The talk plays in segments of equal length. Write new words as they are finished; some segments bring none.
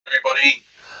Everybody,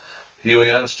 here we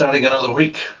are starting another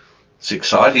week. It's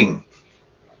exciting.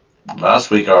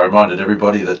 Last week I reminded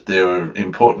everybody that there were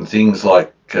important things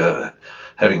like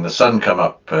having the sun come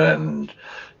up and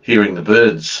hearing the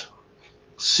birds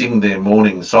sing their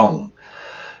morning song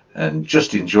and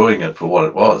just enjoying it for what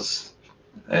it was.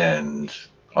 And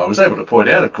I was able to point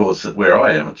out, of course, that where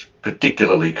I am it's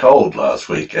particularly cold last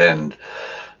week, and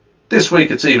this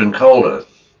week it's even colder.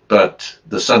 But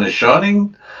the sun is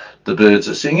shining, the birds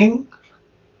are singing.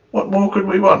 What more could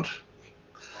we want?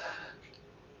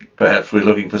 Perhaps we're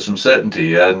looking for some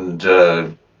certainty, and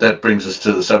that brings us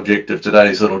to the subject of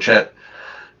today's little chat: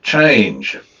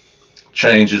 change.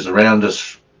 Change is around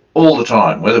us all the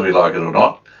time, whether we like it or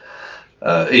not.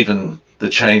 Even the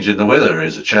change in the weather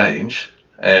is a change,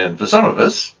 and for some of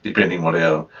us, depending what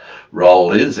our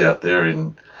role is out there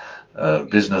in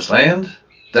business land,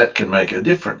 that can make a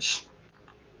difference,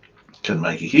 can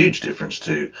make a huge difference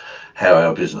to how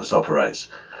our business operates.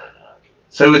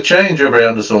 So with change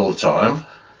around us all the time,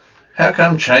 how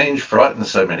come change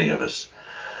frightens so many of us?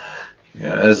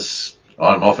 As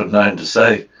I'm often known to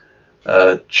say,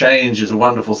 change is a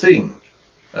wonderful thing,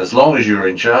 as long as you're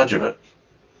in charge of it.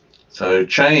 So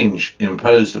change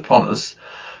imposed upon us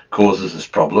causes us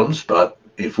problems, but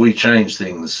if we change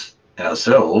things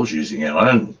ourselves using our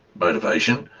own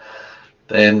motivation,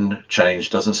 then change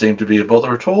doesn't seem to be a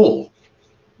bother at all.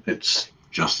 It's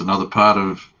just another part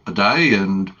of a day,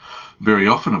 and very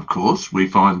often, of course, we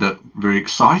find that very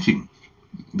exciting,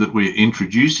 that we're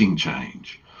introducing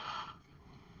change.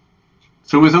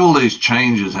 So with all these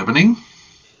changes happening,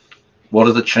 what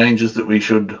are the changes that we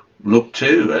should look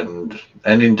to,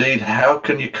 and indeed, how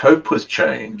can you cope with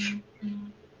change?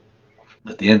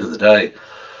 At the end of the day,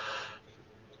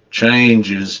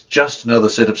 change is just another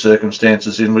set of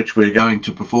circumstances in which we're going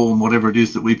to perform whatever it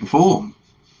is that we perform.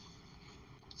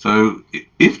 So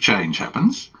if change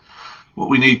happens, what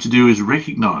we need to do is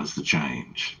recognize the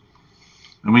change.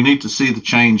 And we need to see the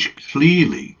change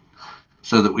clearly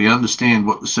so that we understand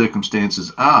what the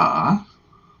circumstances are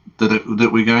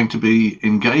that we're going to be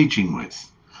engaging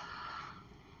with.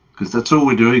 Because that's all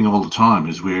we're doing all the time,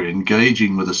 is we're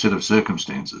engaging with a set of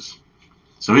circumstances.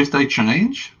 So if they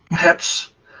change,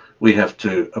 perhaps we have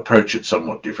to approach it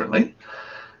somewhat differently.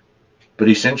 But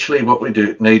essentially what we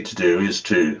need to do is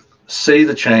to see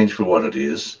the change for what it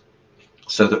is,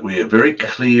 so that we are very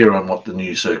clear on what the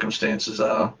new circumstances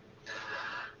are.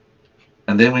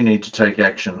 And then we need to take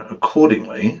action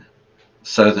accordingly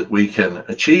so that we can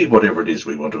achieve whatever it is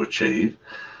we want to achieve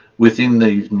within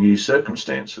these new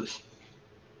circumstances.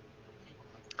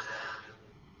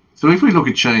 So if we look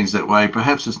at change that way,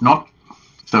 perhaps it's not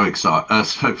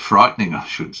so frightening, I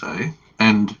should say,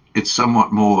 and it's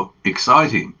somewhat more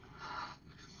exciting.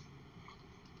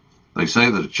 They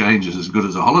say that a change is as good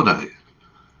as a holiday.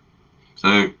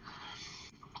 So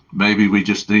maybe we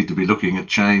just need to be looking at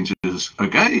change as,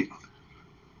 okay,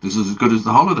 this is as good as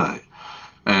the holiday.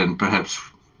 And perhaps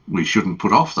we shouldn't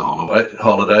put off the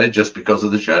holiday just because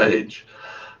of the change.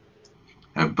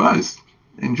 Have both.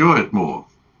 Enjoy it more.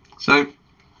 So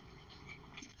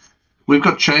we've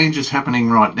got changes happening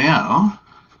right now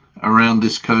around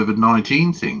this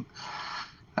COVID-19 thing.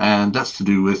 And that's to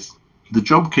do with the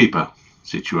JobKeeper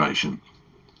situation.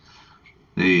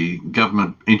 The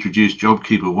government introduced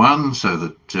JobKeeper 1 so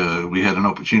that we had an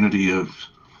opportunity of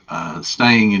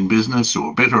staying in business,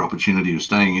 or a better opportunity of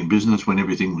staying in business when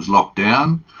everything was locked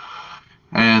down.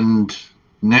 And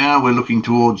now we're looking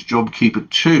towards JobKeeper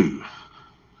 2.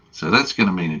 So that's going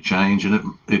to mean a change,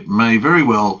 and it may very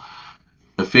well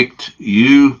affect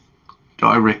you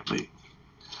directly,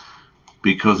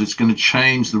 because it's going to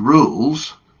change the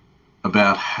rules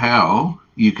about how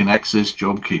you can access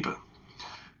JobKeeper.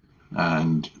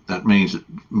 And that means it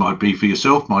might be for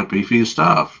yourself, might be for your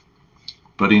staff.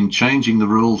 But in changing the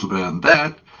rules about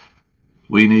that,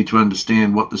 we need to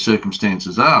understand what the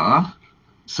circumstances are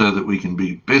so that we can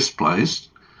be best placed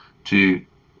to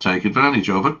take advantage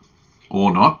of it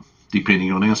or not,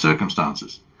 depending on our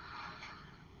circumstances.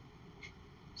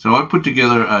 So I put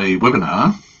together a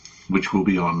webinar which will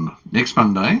be on next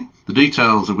Monday, the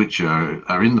details of which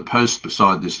are in the post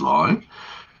beside this live,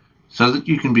 so that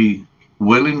you can be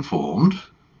well informed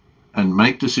and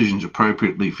make decisions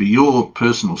appropriately for your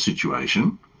personal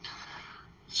situation,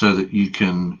 so that you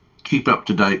can keep up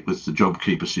to date with the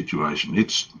JobKeeper situation.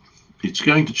 It's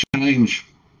going to change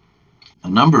a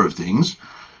number of things,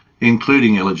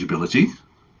 including eligibility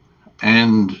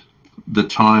and the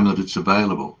time that it's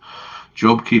available.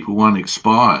 JobKeeper 1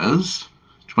 expires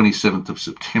 27th of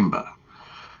September.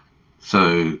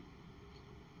 So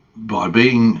by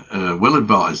being well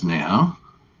advised now,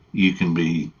 you can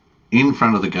be in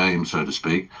front of the game, so to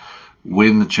speak,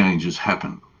 when the changes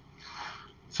happen.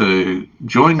 So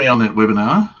join me on that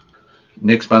webinar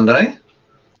next Monday,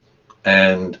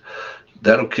 and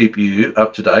that'll keep you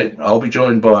up to date. I'll be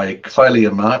joined by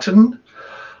Clelia Martin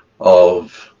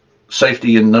of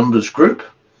Safety in Numbers Group,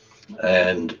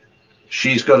 and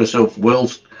she's got herself well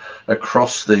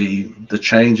across the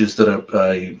changes that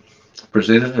are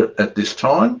presented at this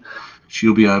time.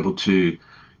 She'll be able to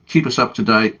keep us up to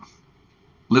date,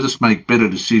 let us make better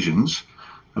decisions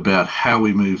about how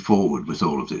we move forward with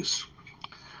all of this.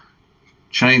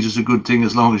 Change is a good thing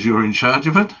as long as you're in charge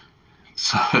of it.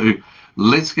 So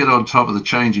let's get on top of the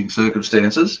changing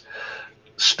circumstances,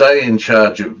 stay in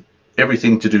charge of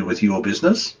everything to do with your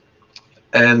business,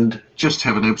 and just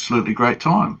have an absolutely great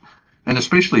time. And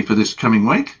especially for this coming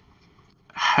week,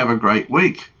 have a great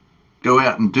week. Go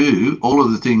out and do all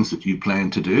of the things that you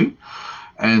plan to do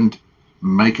and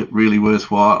make it really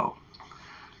worthwhile.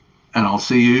 And I'll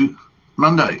see you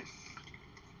Monday.